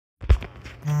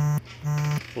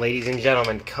Ladies and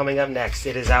gentlemen, coming up next,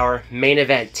 it is our main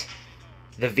event.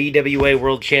 The VWA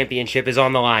World Championship is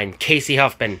on the line. Casey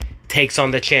Huffman takes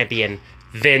on the champion,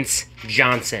 Vince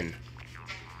Johnson.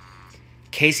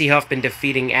 Casey Huffman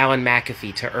defeating Alan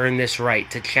McAfee to earn this right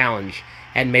to challenge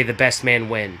and May the Best Man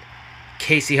win.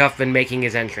 Casey Huffman making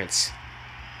his entrance.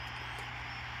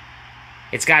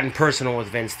 It's gotten personal with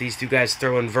Vince. These two guys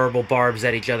throwing verbal barbs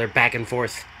at each other back and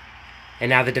forth. And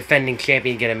now the defending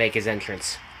champion gonna make his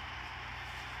entrance.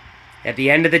 At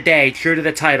the end of the day, true to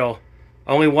the title,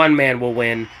 only one man will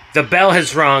win. The bell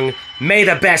has rung. May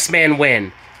the best man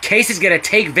win. Casey's going to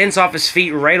take Vince off his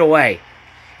feet right away.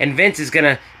 And Vince is going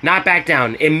to not back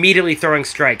down, immediately throwing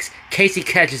strikes. Casey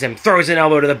catches him, throws an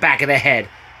elbow to the back of the head.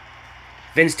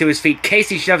 Vince to his feet.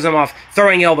 Casey shoves him off,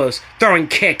 throwing elbows, throwing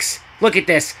kicks. Look at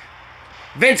this.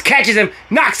 Vince catches him,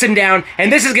 knocks him down,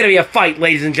 and this is going to be a fight,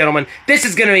 ladies and gentlemen. This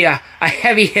is going to be a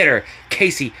heavy hitter.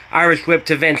 Casey, Irish whip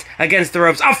to Vince against the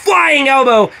ropes. A flying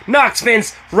elbow knocks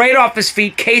Vince right off his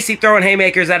feet. Casey throwing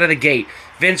haymakers out of the gate.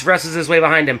 Vince wrestles his way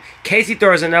behind him. Casey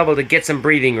throws an elbow to get some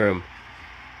breathing room.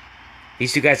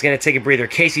 These two guys are going to take a breather.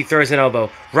 Casey throws an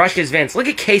elbow, rushes Vince. Look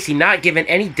at Casey not giving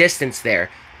any distance there.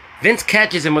 Vince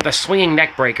catches him with a swinging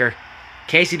neck breaker.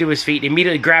 Casey to his feet,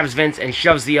 immediately grabs Vince and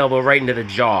shoves the elbow right into the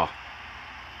jaw.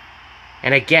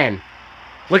 And again,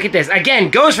 look at this. Again,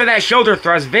 goes for that shoulder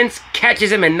thrust. Vince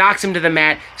catches him and knocks him to the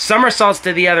mat. Somersaults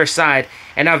to the other side.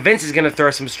 And now Vince is going to throw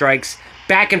some strikes.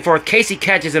 Back and forth. Casey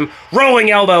catches him.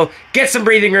 Rolling elbow. Gets some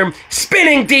breathing room.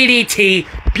 Spinning DDT.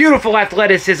 Beautiful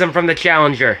athleticism from the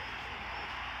challenger.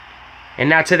 And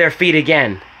now to their feet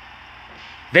again.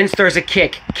 Vince throws a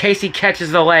kick. Casey catches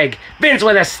the leg. Vince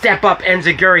with a step-up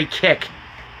enziguri kick.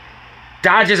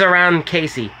 Dodges around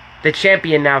Casey. The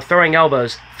champion now throwing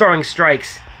elbows, throwing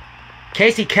strikes.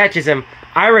 Casey catches him.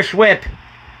 Irish whip.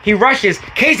 He rushes.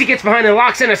 Casey gets behind and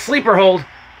locks in a sleeper hold.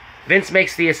 Vince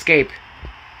makes the escape.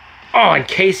 Oh, and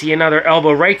Casey another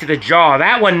elbow right to the jaw.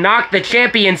 That one knocked the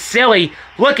champion silly.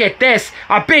 Look at this.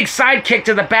 A big side kick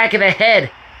to the back of the head.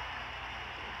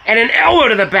 And an elbow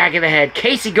to the back of the head.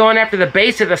 Casey going after the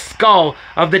base of the skull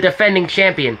of the defending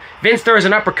champion. Vince throws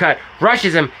an uppercut,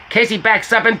 rushes him. Casey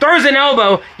backs up and throws an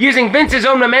elbow using Vince's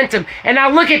own momentum. And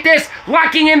now look at this,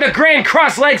 locking in the grand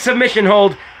cross-leg submission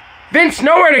hold. Vince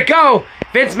nowhere to go.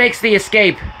 Vince makes the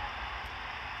escape.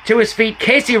 To his feet,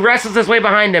 Casey wrestles his way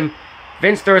behind him.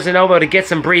 Vince throws an elbow to get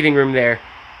some breathing room there.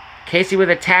 Casey with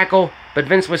a tackle, but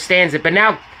Vince withstands it. But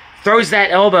now throws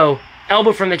that elbow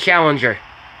from the challenger.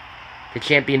 The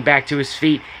champion back to his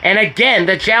feet. And again,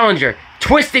 the challenger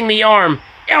twisting the arm.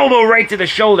 Elbow right to the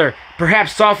shoulder.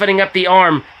 Perhaps softening up the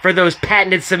arm for those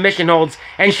patented submission holds.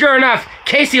 And sure enough,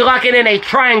 Casey locking in a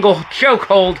triangle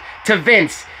chokehold to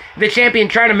Vince. The champion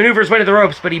trying to maneuver his way to the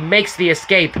ropes, but he makes the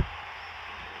escape.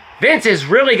 Vince has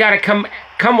really got to come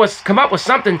up with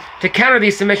something to counter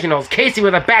these submission holds. Casey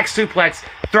with a back suplex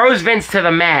throws Vince to the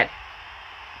mat.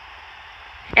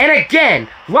 And again,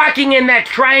 locking in that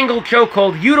triangle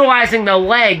chokehold, utilizing the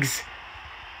legs.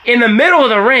 In the middle of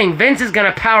the ring, Vince is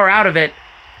going to power out of it.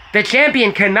 The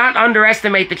champion cannot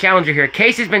underestimate the challenger here.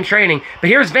 Casey's been training, but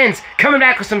here's Vince coming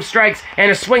back with some strikes and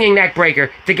a swinging neck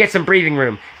breaker to get some breathing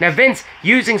room. Now Vince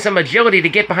using some agility to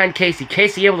get behind Casey.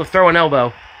 Casey able to throw an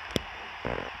elbow.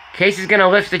 Casey's going to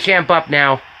lift the champ up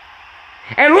now.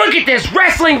 And look at this,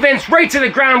 wrestling Vince right to the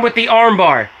ground with the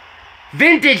armbar.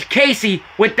 Vintage Casey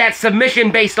with that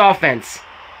submission-based offense.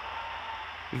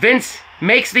 Vince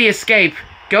makes the escape,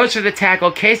 goes for the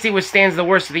tackle. Casey withstands the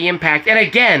worst of the impact, and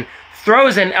again,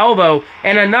 throws an elbow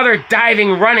and another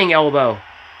diving running elbow.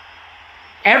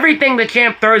 Everything the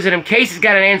champ throws at him, Casey's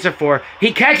got an answer for.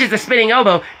 He catches the spinning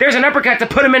elbow. There's an uppercut to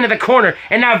put him into the corner,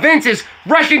 and now Vince is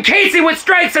rushing Casey with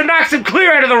strikes and knocks him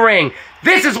clear out of the ring.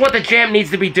 This is what the champ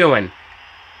needs to be doing.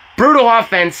 Brutal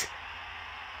offense.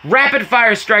 Rapid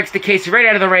fire strikes to Casey right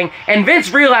out of the ring, and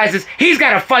Vince realizes he's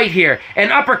got to fight here.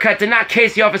 An uppercut to knock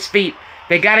Casey off his feet.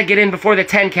 They got to get in before the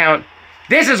 10 count.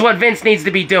 This is what Vince needs to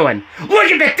be doing.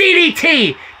 Look at the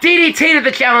DDT! DDT to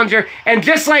the challenger, and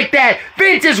just like that,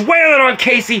 Vince is wailing on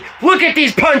Casey. Look at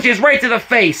these punches right to the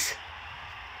face.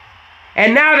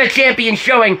 And now the champion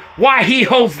showing why he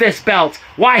holds this belt,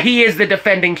 why he is the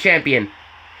defending champion.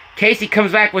 Casey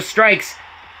comes back with strikes.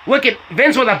 Look at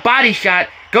Vince with a body shot.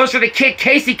 Goes for the kick.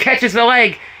 Casey catches the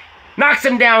leg. Knocks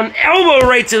him down. Elbow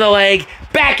right to the leg.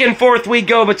 Back and forth we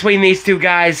go between these two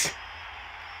guys.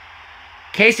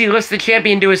 Casey lifts the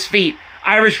champion to his feet.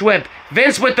 Irish whip.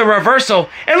 Vince with the reversal.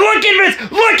 And look at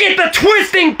Vince. Look at the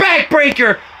twisting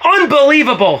backbreaker.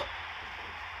 Unbelievable.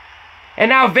 And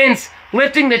now Vince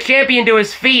lifting the champion to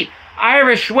his feet.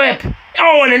 Irish whip.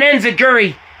 Oh, and an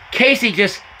enziguri. Casey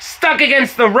just Stuck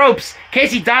against the ropes.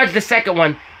 Casey dodged the second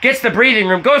one. Gets the breathing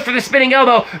room. Goes for the spinning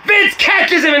elbow. Vince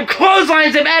catches him and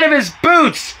clotheslines him out of his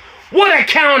boots. What a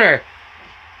counter.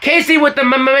 Casey with the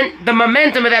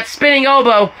momentum of that spinning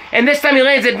elbow. And this time he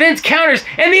lands it. Vince counters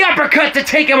and the uppercut to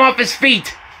take him off his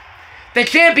feet. The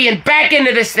champion back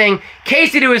into this thing.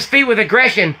 Casey to his feet with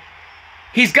aggression.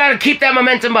 He's got to keep that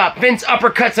momentum up. Vince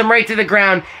uppercuts him right to the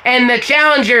ground. And the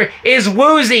challenger is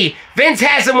woozy. Vince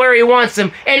has him where he wants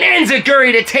him. And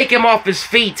enziguri to take him off his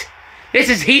feet. This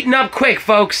is heating up quick,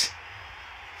 folks.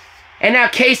 And now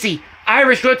Casey,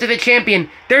 Irish whip to the champion.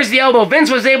 There's the elbow.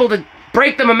 Vince was able to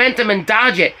break the momentum and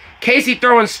dodge it. Casey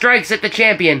throwing strikes at the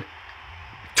champion.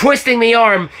 Twisting the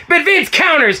arm. But Vince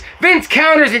counters. Vince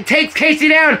counters and takes Casey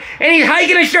down. And he's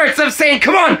hiking his shirts up saying,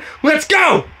 come on, let's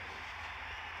go.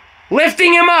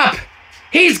 Lifting him up.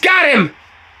 He's got him.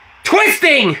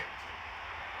 Twisting.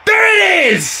 There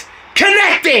it is.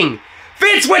 Connecting.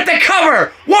 Vince with the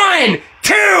cover. 1,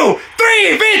 2,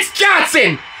 3. Vince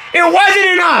Johnson. It wasn't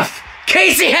enough.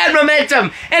 Casey had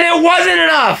momentum, and it wasn't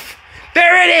enough.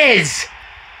 There it is.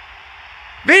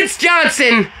 Vince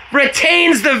Johnson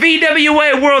retains the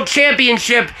VWA World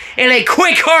Championship in a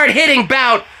quick, hard-hitting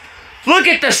bout. Look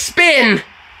at the spin.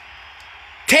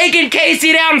 Taking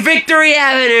Casey down Victory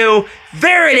Avenue.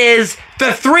 There it is.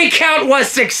 The 3 count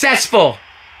was successful.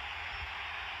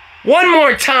 One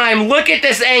more time. Look at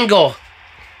this angle.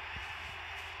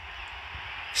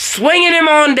 Swinging him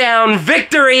on down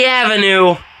Victory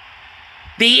Avenue.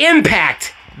 The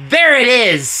impact. There it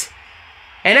is.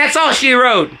 And that's all she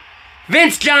wrote.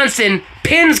 Vince Johnson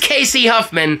pins Casey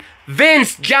Huffman.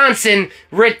 Vince Johnson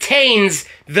retains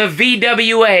the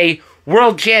VWA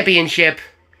World Championship.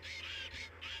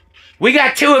 We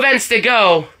got 2 events to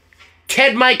go.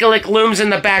 Ted Michaelick looms in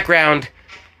the background.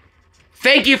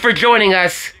 Thank you for joining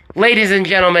us, ladies and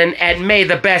gentlemen, at May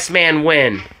the Best Man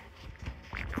Win.